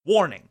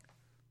Warning: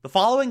 the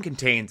following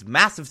contains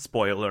massive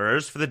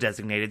spoilers for the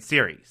designated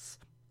series.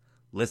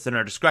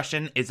 Listener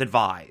discretion is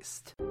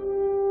advised.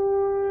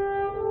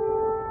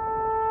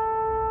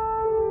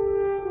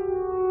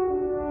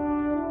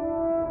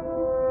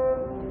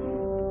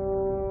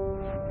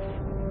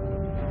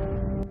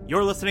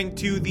 You're listening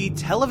to the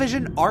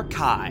Television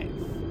Archive,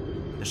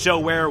 the show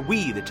where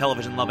we, the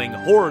television-loving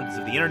hordes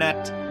of the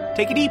internet,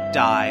 take a deep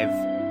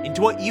dive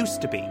into what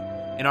used to be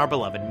in our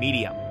beloved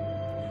medium.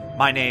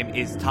 My name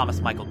is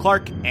Thomas Michael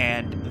Clark,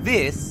 and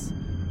this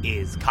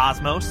is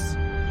Cosmos,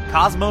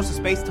 Cosmos A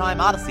Space-Time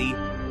Odyssey,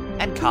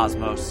 and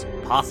Cosmos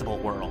Possible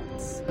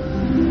Worlds.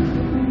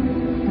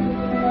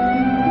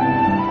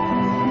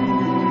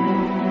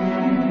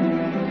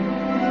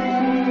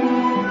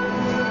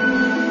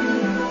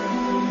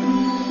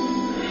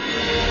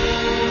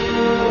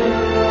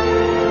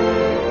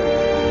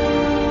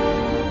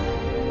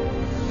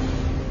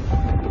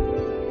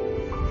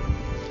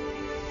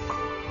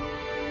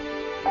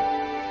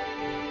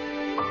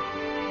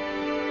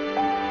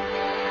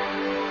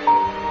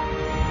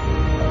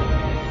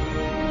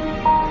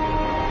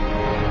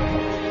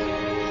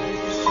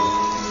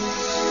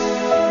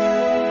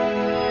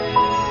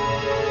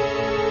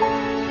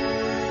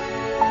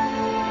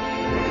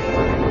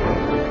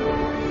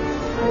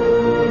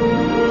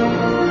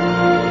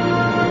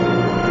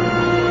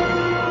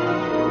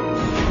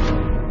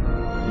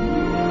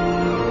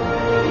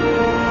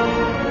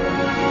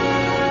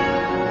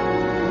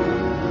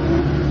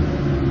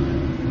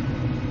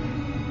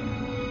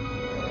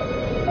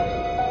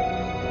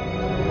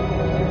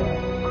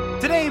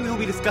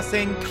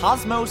 Discussing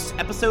Cosmos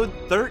Episode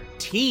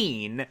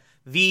 13,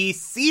 the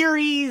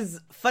series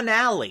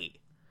finale,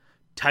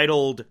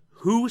 titled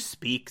Who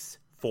Speaks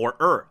for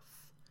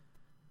Earth?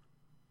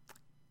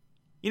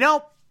 You know,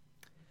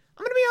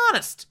 I'm gonna be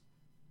honest.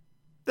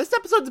 This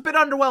episode's a bit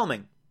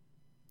underwhelming.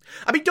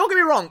 I mean, don't get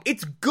me wrong,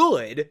 it's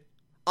good.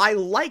 I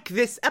like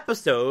this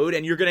episode,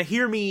 and you're gonna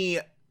hear me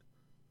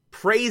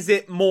praise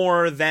it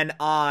more than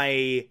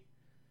I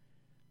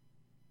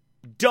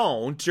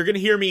don't. You're gonna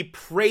hear me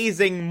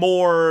praising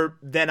more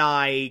than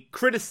I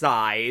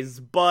criticize,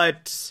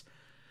 but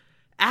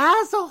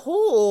as a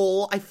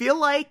whole, I feel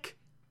like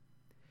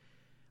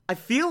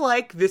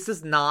this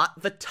is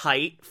not the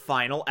tight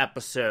final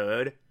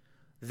episode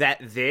that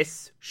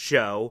this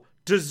show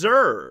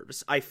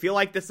deserves. I feel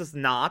like this is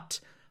not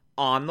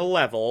on the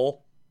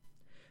level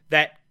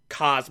that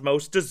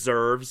Cosmos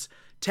deserves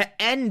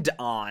to end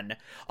on.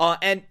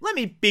 And let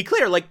me be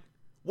clear,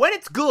 when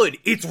it's good,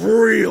 it's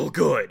real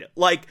good.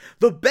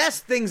 The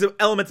best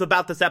elements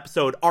about this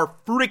episode are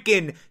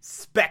freaking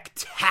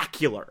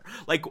spectacular.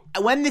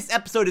 When this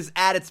episode is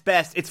at its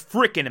best, it's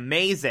freaking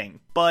amazing.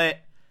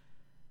 But,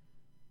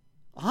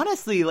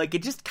 honestly,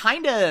 it just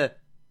kinda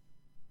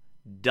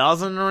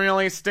doesn't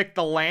really stick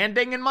the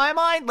landing in my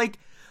mind.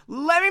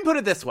 Let me put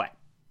it this way.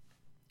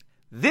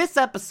 This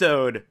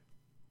episode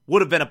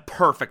would have been a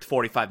perfect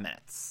 45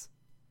 minutes.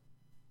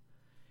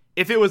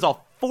 If it was a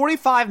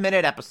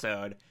 45-minute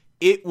episode,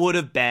 it would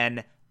have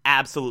been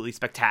absolutely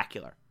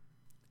spectacular.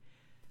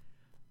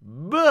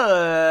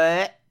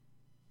 But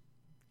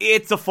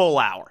it's a full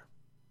hour.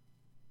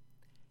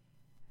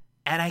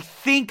 And I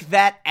think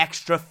that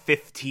extra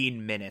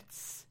 15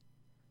 minutes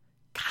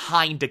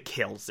kinda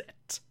kills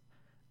it.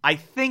 I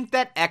think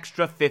that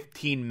extra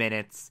 15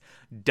 minutes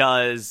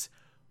does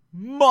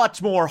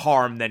much more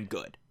harm than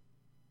good.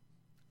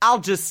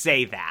 I'll just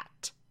say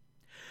that.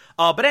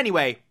 But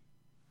anyway,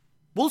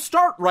 we'll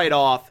start right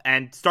off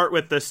and start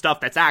with the stuff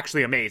that's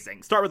actually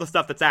amazing. Start with the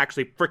stuff that's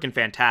actually freaking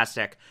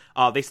fantastic.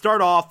 They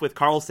start off with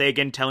Carl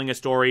Sagan telling a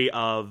story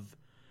of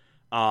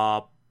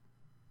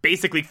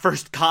basically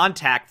first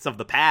contacts of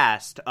the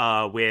past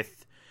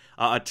with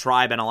a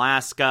tribe in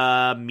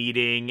Alaska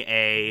meeting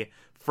a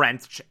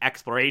French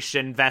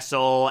exploration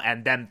vessel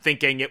and them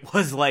thinking it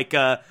was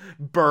a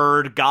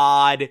bird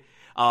god.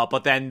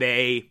 But then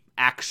they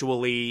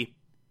actually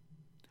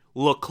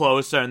look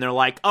closer and they're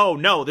like, oh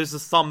no, this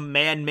is some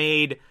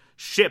man-made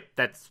ship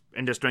that's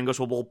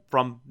indistinguishable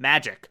from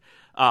magic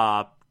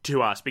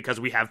to us because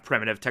we have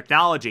primitive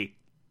technology.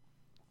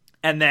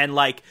 And then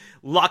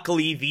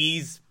luckily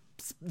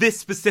this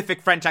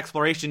specific French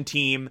exploration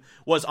team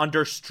was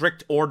under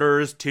strict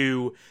orders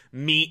to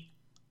meet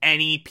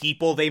any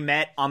people they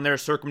met on their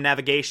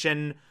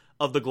circumnavigation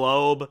of the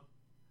globe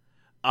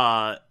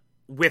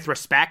with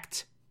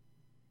respect.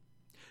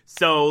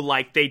 So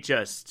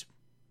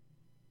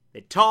they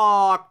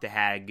talked, they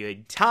had a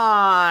good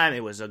time,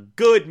 it was a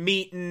good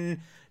meeting,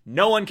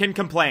 no one can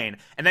complain.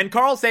 And then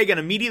Carl Sagan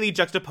immediately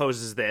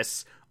juxtaposes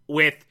this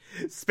with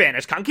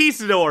Spanish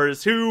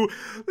conquistadors who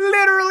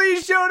literally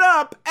showed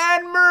up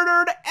and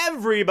murdered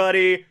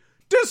everybody,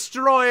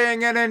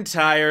 destroying an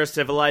entire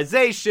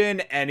civilization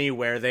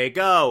anywhere they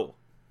go.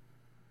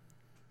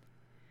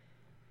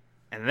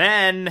 And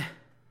then,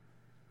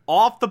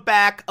 off the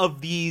back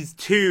of these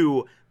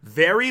two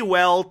very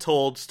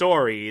well-told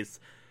stories,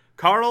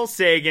 Carl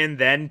Sagan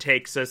then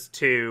takes us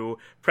to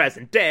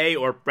present day,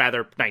 or rather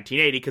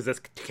 1980, because this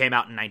came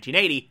out in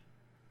 1980,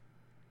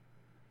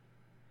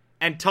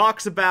 and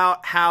talks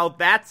about how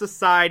that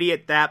society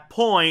at that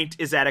point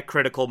is at a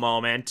critical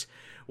moment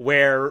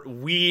where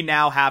we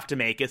now have to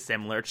make a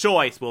similar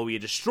choice. Will we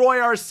destroy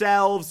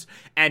ourselves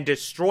and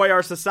destroy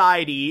our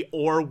society,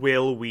 or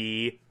will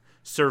we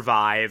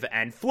survive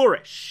and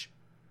flourish?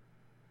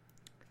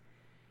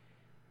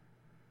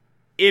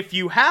 If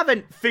you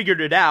haven't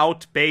figured it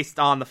out based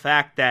on the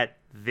fact that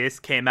this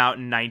came out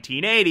in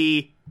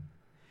 1980,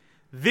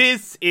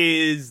 this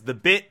is the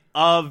bit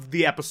of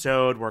the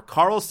episode where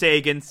Carl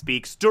Sagan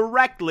speaks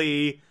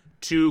directly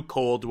to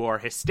Cold War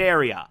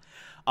hysteria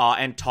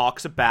and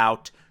talks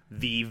about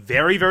the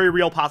very, very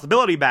real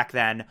possibility back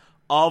then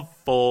of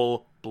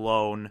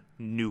full-blown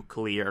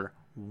nuclear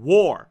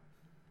war.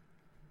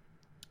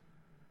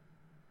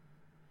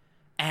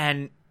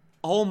 And,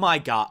 oh my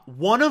god,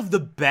 one of the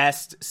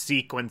best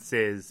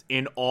sequences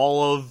in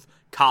all of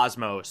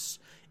Cosmos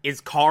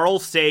is Carl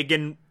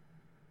Sagan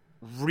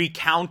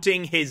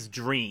recounting his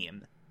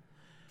dream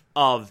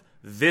of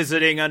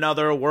visiting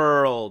another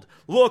world.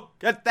 Look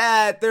at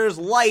that, there's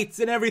lights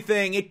and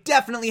everything, it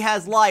definitely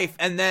has life,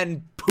 and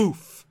then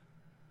poof.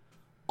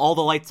 All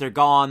the lights are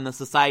gone, the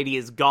society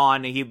is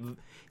gone. He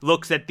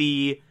looks at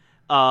the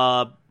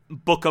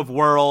Book of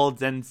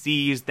Worlds and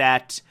sees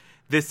that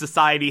this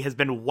society has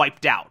been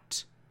wiped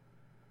out.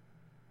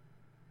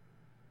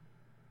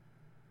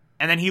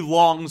 And then he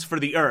longs for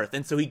the Earth,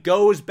 and so he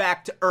goes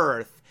back to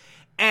Earth,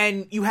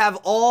 and you have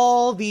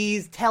all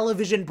these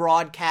television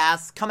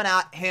broadcasts coming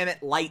at him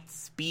at light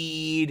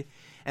speed,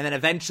 and then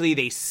eventually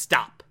they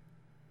stop.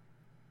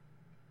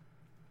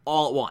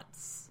 All at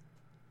once.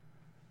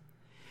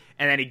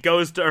 And then he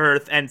goes to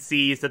Earth and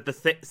sees that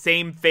the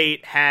same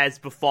fate has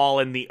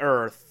befallen the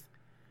Earth.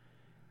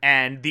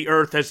 And the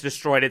Earth has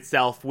destroyed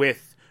itself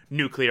with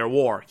nuclear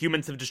war.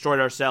 Humans have destroyed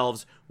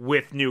ourselves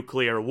with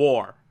nuclear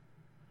war.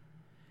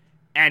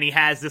 And he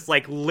has this,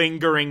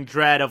 lingering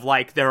dread of,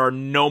 there are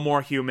no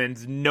more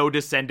humans, no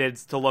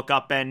descendants to look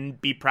up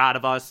and be proud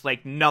of us,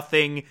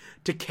 nothing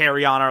to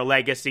carry on our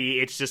legacy.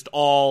 It's just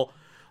all,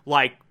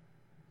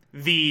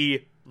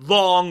 the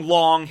long,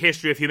 long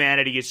history of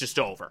humanity is just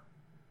over.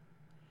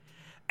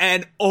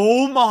 And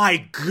oh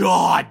my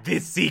god,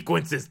 this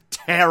sequence is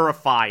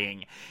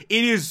terrifying.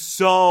 It is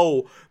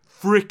so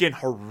freaking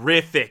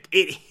horrific.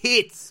 It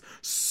hits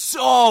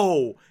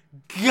so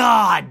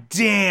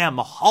goddamn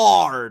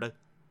hard.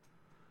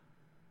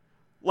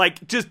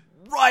 Just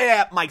right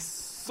at my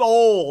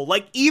soul.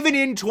 Even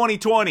in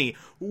 2020,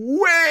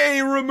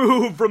 way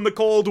removed from the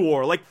Cold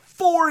War,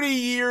 40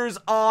 years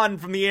on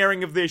from the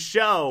airing of this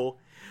show,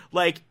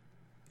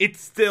 it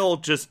still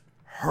just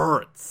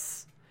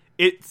hurts.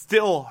 It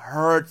still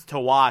hurts to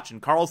watch.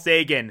 And Carl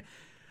Sagan,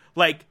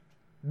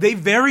 they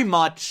very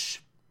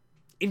much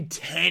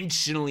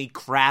intentionally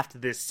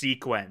craft this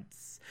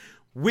sequence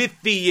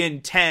with the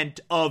intent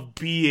of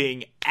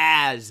being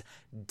as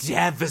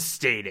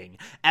devastating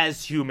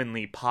as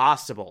humanly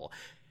possible,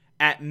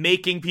 at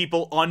making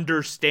people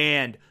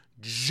understand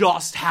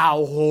just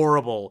how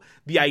horrible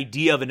the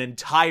idea of an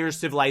entire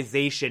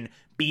civilization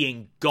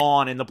being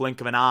gone in the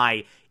blink of an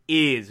eye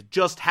is,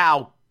 just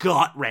how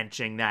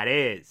gut-wrenching that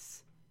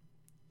is.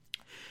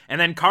 And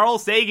then Carl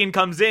Sagan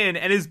comes in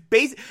and is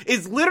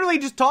literally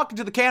just talking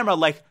to the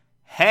camera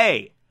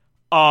hey,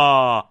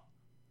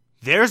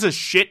 there's a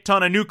shit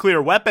ton of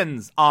nuclear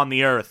weapons on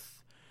the Earth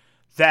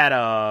that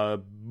a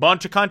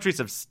bunch of countries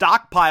have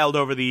stockpiled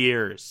over the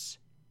years.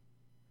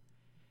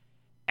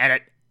 And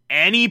at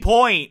any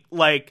point,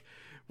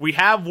 we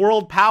have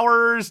world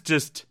powers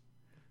just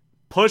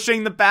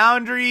pushing the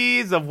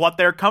boundaries of what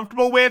they're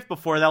comfortable with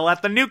before they'll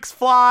let the nukes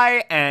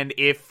fly, and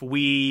if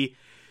we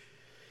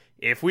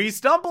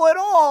stumble at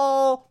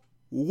all,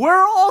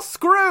 we're all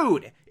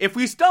screwed. If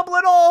we stumble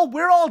at all,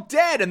 we're all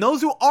dead. And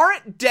those who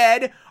aren't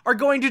dead are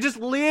going to just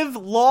live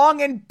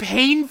long and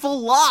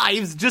painful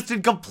lives, just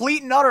in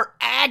complete and utter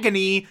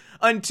agony,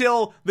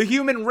 until the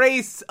human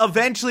race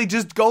eventually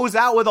just goes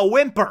out with a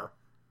whimper.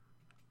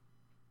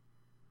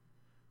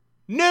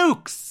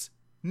 Nukes!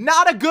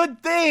 Not a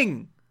good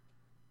thing!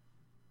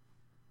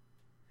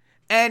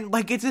 And,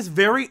 it's this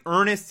very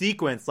earnest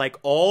sequence.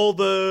 All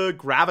the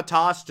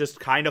gravitas just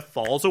kind of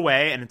falls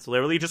away, and it's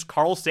literally just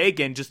Carl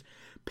Sagan just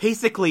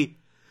basically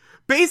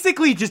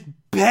just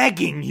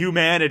begging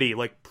humanity.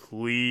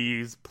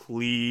 Please,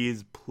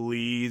 please,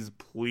 please,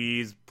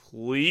 please,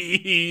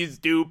 please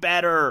do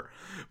better.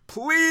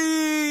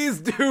 Please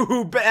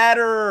do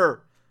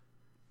better.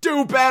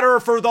 Do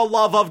better for the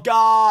love of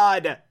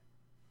God.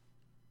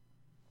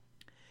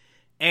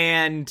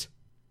 And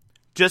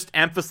just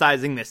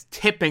emphasizing this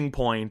tipping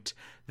point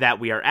that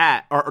we are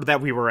at, or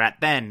that we were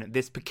at then,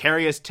 this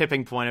precarious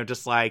tipping point of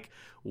just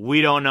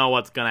we don't know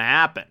what's gonna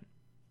happen.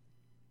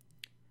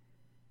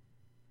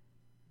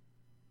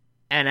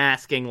 And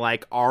asking,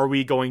 are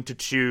we going to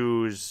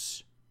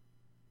choose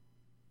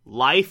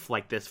life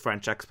like this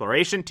French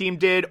exploration team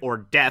did, or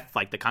death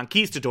like the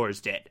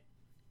conquistadors did?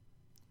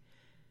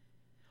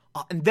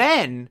 And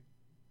then,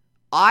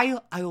 I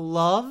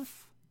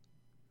love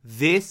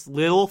this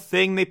little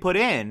thing they put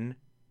in.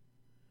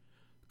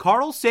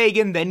 Carl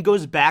Sagan then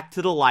goes back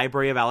to the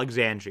Library of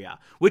Alexandria,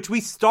 which we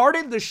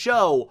started the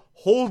show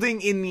holding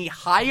in the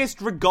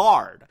highest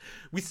regard.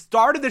 We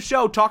started the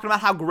show talking about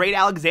how great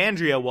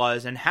Alexandria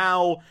was and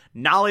how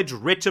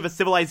knowledge-rich of a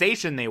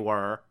civilization they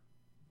were,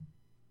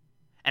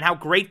 and how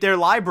great their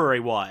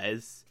library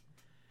was.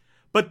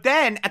 But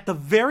then, at the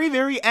very,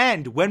 very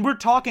end, when we're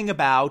talking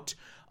about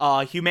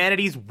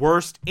humanity's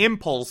worst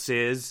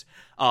impulses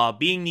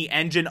being the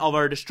engine of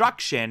our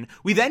destruction,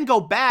 we then go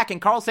back and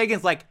Carl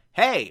Sagan's like,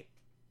 hey,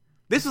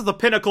 this is the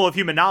pinnacle of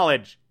human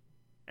knowledge,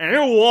 and it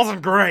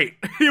wasn't great.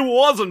 It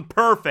wasn't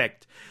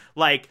perfect.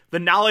 Like, the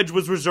knowledge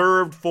was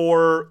reserved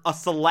for a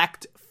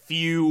select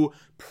few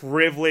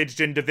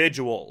privileged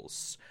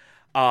individuals.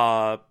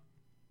 A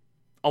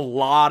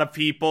lot of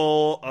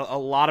people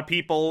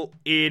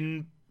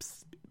in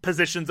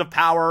positions of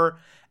power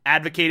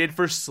advocated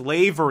for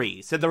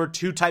slavery. Said there were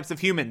two types of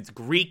humans,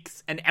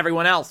 Greeks and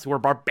everyone else who were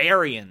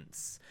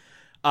barbarians.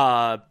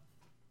 There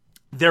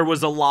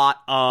was a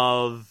lot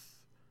of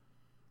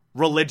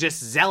religious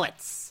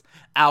zealots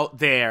out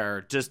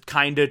there just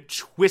kind of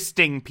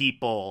twisting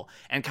people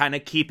and kind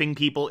of keeping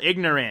people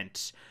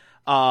ignorant.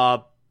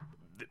 I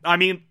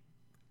mean,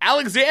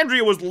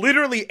 Alexandria was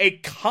literally a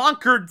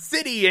conquered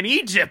city in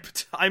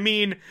Egypt. I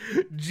mean,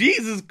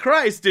 Jesus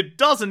Christ, it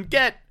doesn't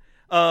get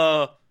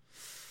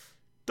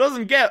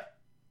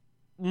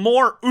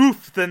more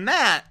oof than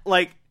that.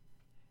 Like,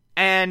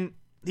 and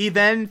he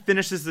then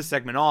finishes the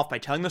segment off by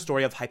telling the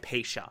story of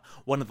Hypatia,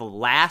 one of the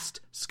last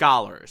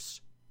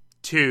scholars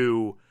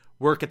to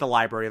work at the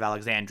Library of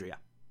Alexandria,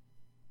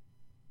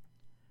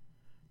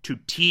 to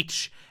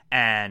teach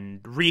and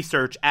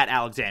research at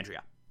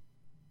Alexandria.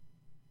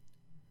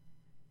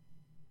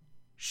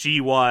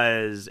 She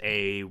was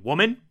a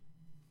woman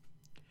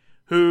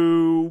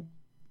who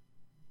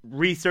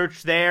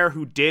researched there,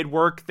 who did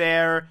work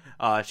there.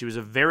 She was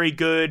a very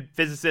good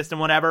physicist and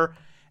whatever.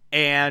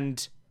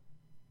 And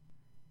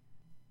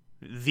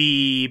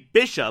the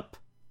bishop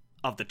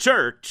of the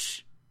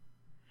church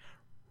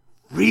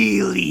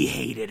really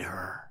hated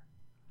her.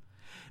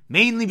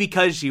 Mainly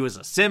because she was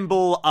a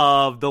symbol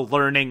of the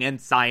learning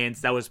and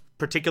science that was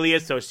particularly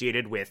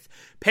associated with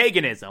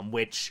paganism,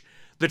 which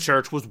the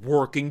church was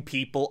working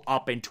people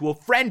up into a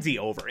frenzy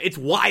over. It's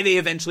why they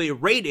eventually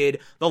raided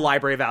the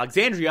Library of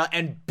Alexandria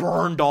and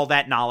burned all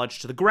that knowledge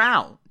to the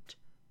ground,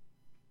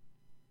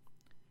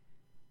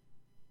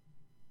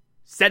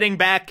 setting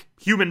back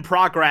human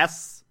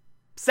progress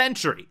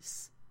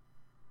centuries.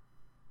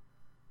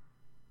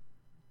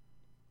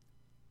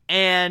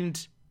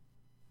 And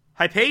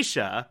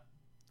Hypatia,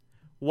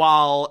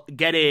 while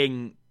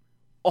getting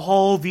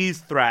all these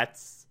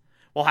threats,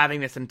 while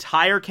having this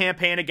entire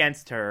campaign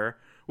against her,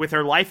 with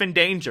her life in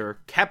danger,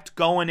 kept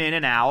going in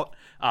and out,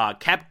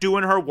 kept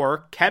doing her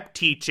work, kept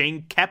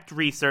teaching, kept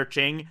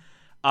researching,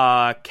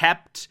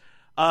 kept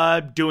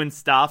doing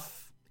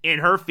stuff in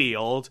her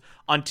field,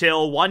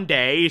 until one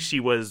day she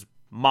was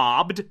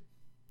mobbed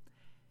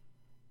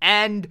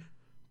and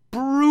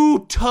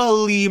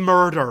brutally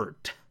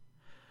murdered.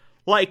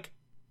 Like,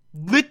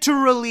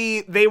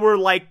 literally, they were,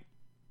 like,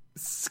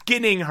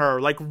 skinning her,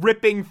 like,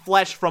 ripping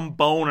flesh from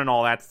bone and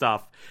all that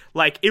stuff.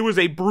 Like, it was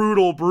a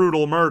brutal,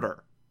 brutal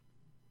murder.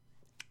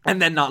 And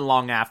then not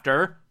long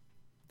after,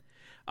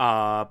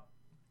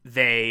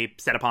 they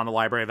set upon the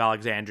Library of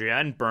Alexandria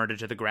and burned it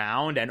to the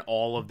ground, and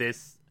all of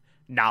this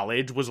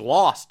knowledge was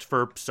lost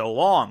for so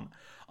long.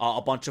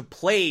 A bunch of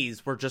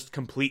plays were just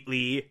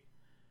completely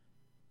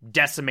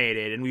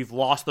decimated, and we've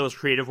lost those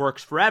creative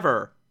works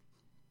forever.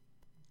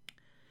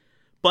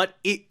 But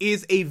it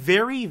is a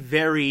very,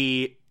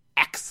 very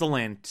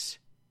excellent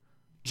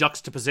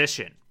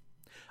juxtaposition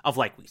of,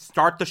 like, we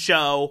start the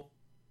show,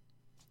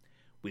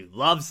 we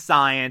love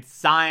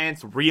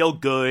science, real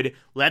good.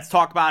 Let's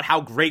talk about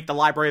how great the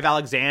Library of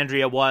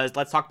Alexandria was.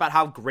 Let's talk about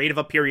how great of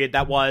a period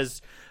that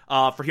was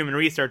for human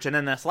research. And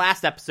then this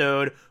last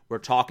episode, we're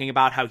talking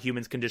about how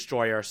humans can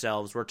destroy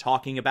ourselves. We're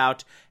talking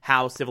about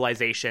how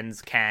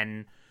civilizations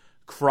can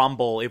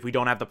crumble if we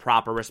don't have the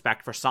proper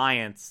respect for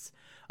science.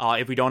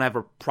 If we don't have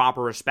a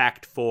proper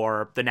respect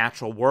for the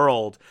natural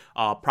world,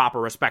 proper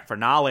respect for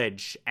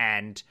knowledge.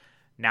 And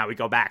now we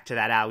go back to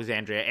that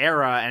Alexandria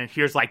era, and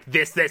here's like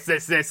this, and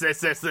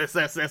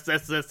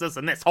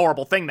this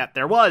horrible thing that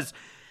there was.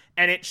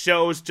 And it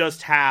shows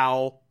just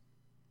how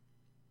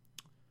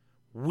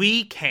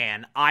we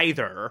can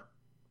either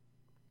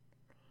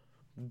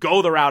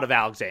go the route of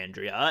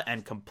Alexandria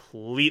and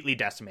completely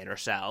decimate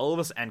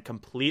ourselves and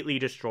completely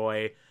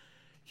destroy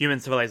human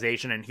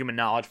civilization and human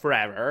knowledge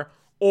forever,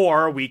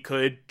 or we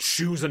could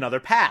choose another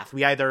path.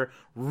 We either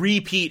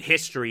repeat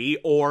history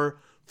or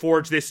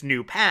forge this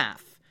new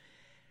path.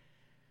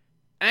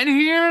 And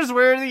here's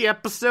where the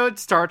episode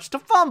starts to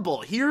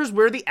fumble. Here's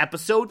where the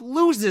episode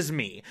loses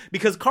me.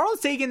 Because Carl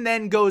Sagan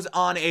then goes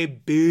on a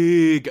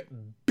big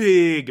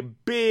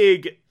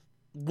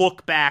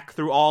look back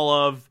through all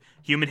of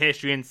human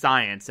history and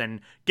science, and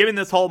giving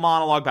this whole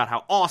monologue about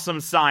how awesome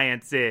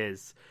science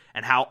is,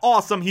 and how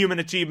awesome human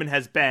achievement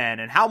has been,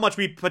 and how much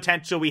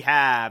potential we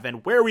have,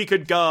 and where we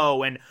could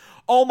go, and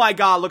oh my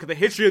god, look at the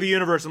history of the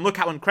universe and look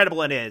how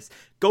incredible it is.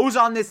 Goes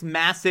on this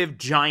massive,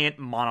 giant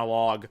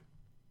monologue,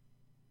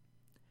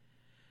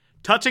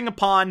 touching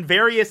upon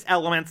various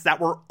elements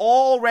that were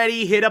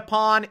already hit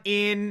upon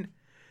in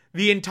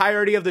the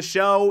entirety of the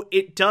show.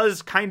 It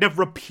does kind of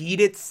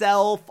repeat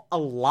itself a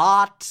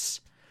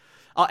lot.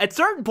 At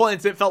certain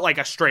points, it felt like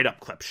a straight-up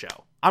clip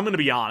show. I'm going to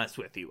be honest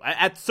with you.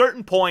 At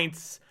certain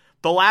points,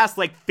 the last,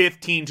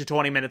 15 to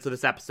 20 minutes of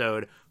this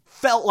episode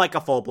felt like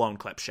a full-blown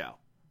clip show.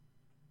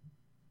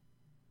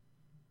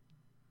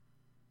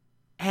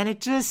 And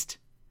it just,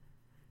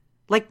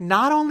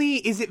 not only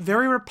is it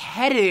very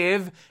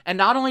repetitive, and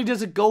not only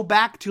does it go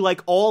back to,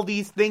 all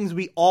these things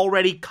we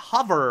already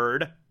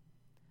covered,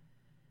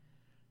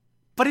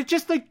 but it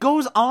just,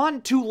 goes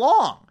on too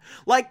long.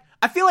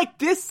 I feel like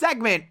this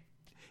segment,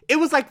 it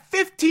was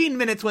 15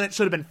 minutes when it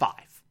should have been 5.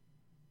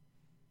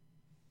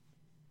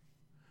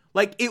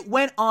 It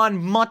went on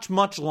much,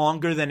 much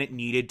longer than it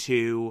needed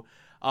to.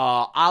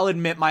 I'll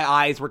admit my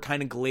eyes were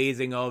kind of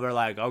glazing over,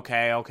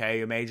 okay,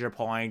 you made your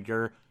point,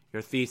 your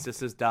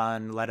thesis is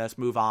done, let us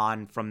move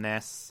on from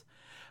this.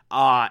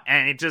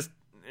 And it just,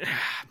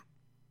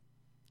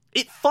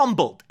 it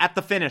fumbled at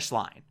the finish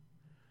line.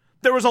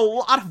 There was a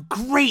lot of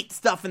great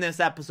stuff in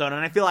this episode,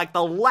 and I feel like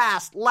the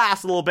last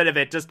little bit of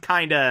it just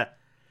kind of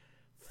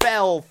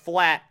fell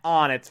flat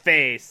on its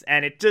face,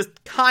 and it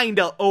just kind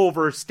of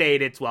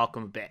overstayed its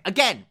welcome a bit.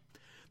 Again,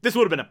 this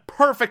would have been a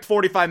perfect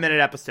 45-minute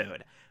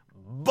episode,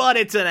 but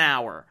it's an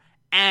hour,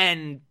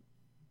 and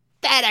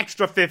that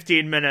extra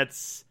 15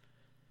 minutes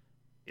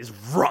is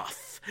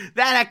rough.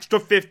 That extra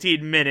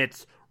 15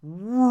 minutes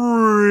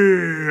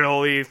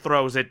really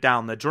throws it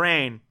down the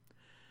drain.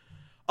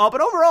 But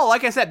overall,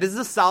 like I said, this is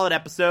a solid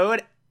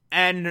episode,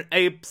 and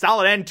a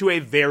solid end to a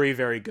very,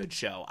 very good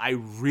show. I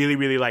really,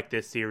 really like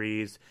this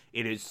series.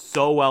 It is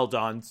so well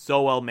done,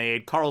 so well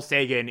made. Carl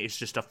Sagan is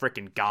just a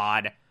freaking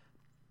god.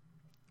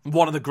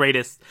 One of the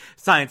greatest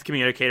science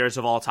communicators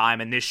of all time,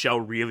 and this show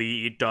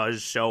really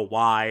does show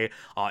why.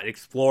 It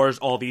explores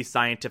all these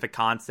scientific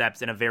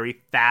concepts in a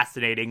very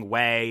fascinating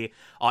way.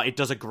 It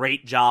does a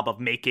great job of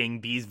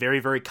making these very,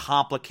 very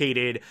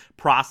complicated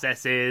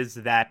processes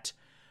that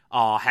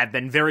have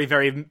been very,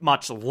 very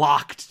much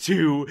locked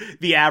to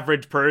the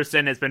average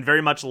person, has been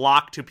very much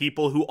locked to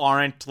people who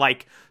aren't,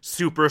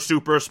 super,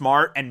 super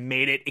smart, and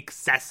made it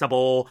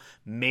accessible,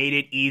 made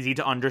it easy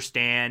to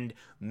understand,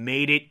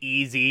 made it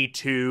easy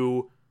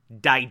to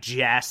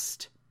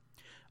digest.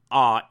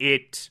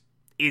 It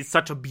is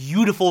such a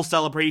beautiful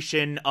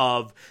celebration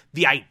of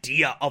the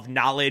idea of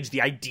knowledge,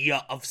 the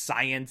idea of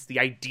science, the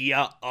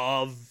idea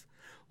of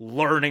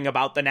learning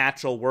about the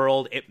natural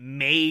world. It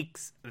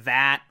makes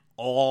that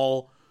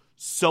all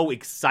so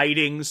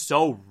exciting,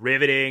 so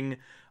riveting.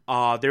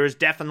 There is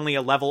definitely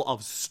a level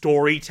of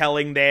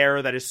storytelling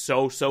there that is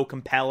so, so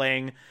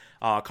compelling.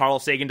 Carl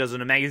Sagan does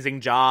an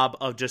amazing job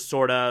of just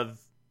sort of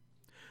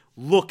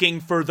looking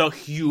for the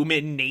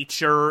human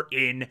nature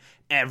in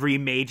every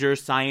major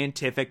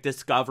scientific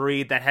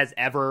discovery that has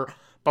ever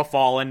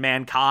befallen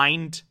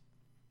mankind.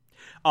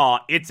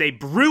 It's a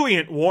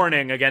brilliant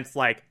warning against,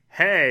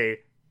 hey,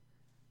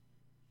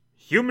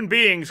 human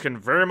beings can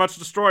very much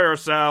destroy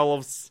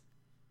ourselves.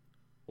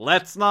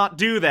 Let's not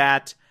do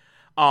that.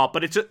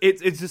 But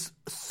it's just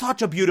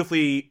such a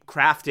beautifully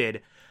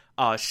crafted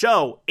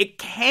show. It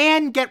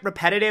can get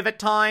repetitive at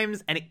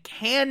times, and it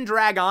can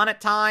drag on at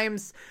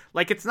times.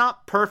 It's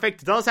not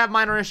perfect. It does have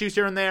minor issues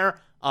here and there,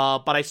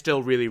 but I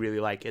still really, really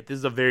like it. This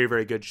is a very,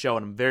 very good show,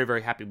 and I'm very,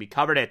 very happy we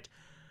covered it.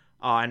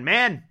 And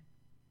man,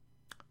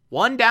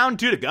 1 down,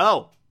 2 to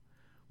go.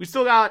 We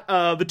still got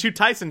the 2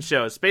 Tyson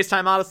shows,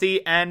 Space-Time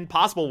Odyssey and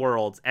Possible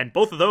Worlds, and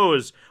both of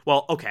those,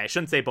 well, okay, I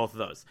shouldn't say both of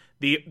those.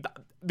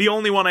 The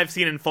only one I've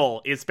seen in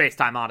full is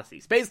Space-Time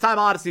Odyssey. Space-Time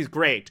Odyssey is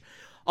great.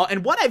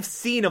 And what I've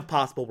seen of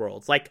Possible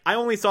Worlds, I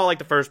only saw,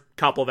 the first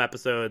couple of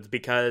episodes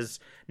because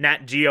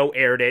Nat Geo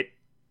aired it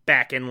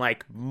back in,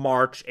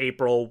 March,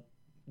 April,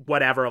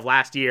 whatever of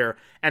last year,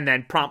 and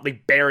then promptly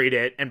buried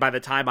it, and by the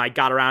time I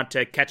got around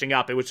to catching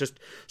up, it was just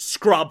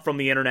scrubbed from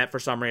the internet for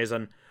some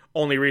reason.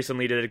 Only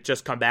recently did it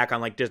just come back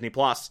on, Disney+.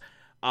 So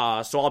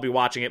I'll be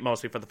watching it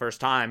mostly for the first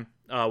time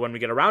when we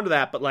get around to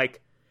that, but,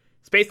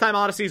 Space-Time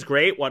Odyssey is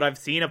great. What I've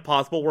seen of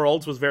Possible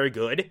Worlds was very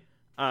good.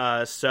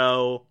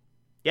 So,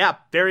 yeah,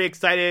 very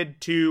excited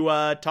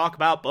to talk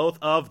about both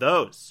of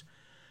those.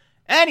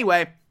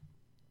 Anyway,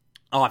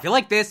 if you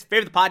like this,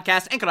 favorite the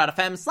podcast,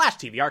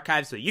 anchor.fm/TV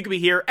archives, so you can be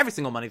here every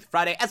single Monday through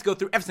Friday as I go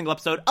through every single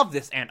episode of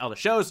this and other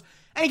shows.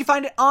 And you can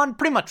find it on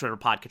pretty much whatever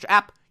podcatcher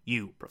app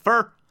you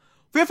prefer.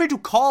 Feel free to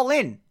call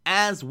in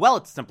as well.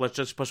 It's simple as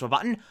just push a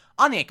button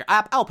on the Anchor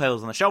app. I'll play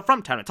those on the show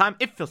from time to time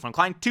if you feel so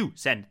inclined to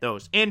send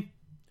those in.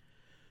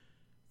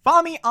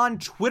 Follow me on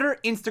Twitter,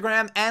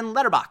 Instagram, and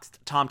Letterboxd,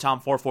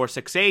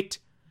 TomTom4468.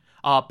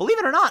 Believe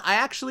it or not, I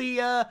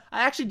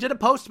actually did a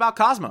post about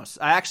Cosmos.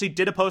 I actually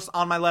did a post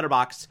on my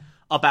Letterboxd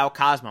about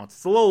Cosmos.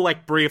 It's a little,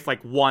 brief,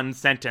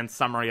 1-sentence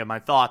summary of my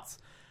thoughts.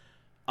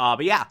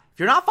 But yeah, if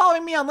you're not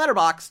following me on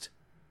Letterboxd,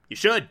 you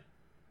should.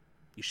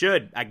 You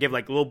should. I give,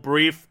 little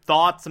brief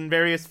thoughts on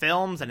various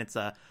films, and it's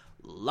a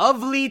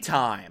lovely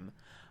time.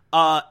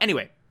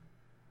 Anyway,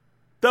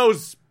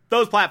 those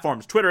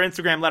platforms, Twitter,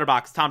 Instagram,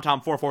 Letterboxd,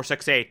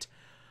 TomTom4468,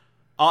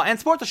 and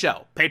support the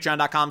show,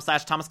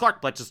 patreon.com/Thomas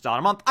Clark, pledge just $1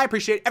 a month. I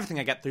appreciate everything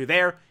I get through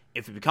there.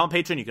 If you become a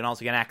patron, you can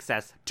also get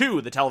access to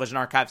the Television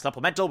Archive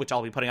Supplemental, which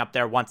I'll be putting up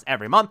there once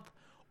every month.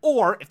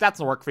 Or, if that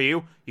doesn't work for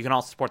you, you can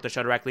also support the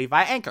show directly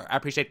via Anchor. I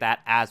appreciate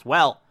that as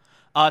well.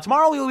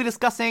 Tomorrow we will be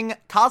discussing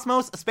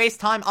Cosmos: A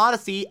Space-Time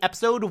Odyssey,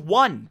 Episode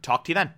 1. Talk to you then.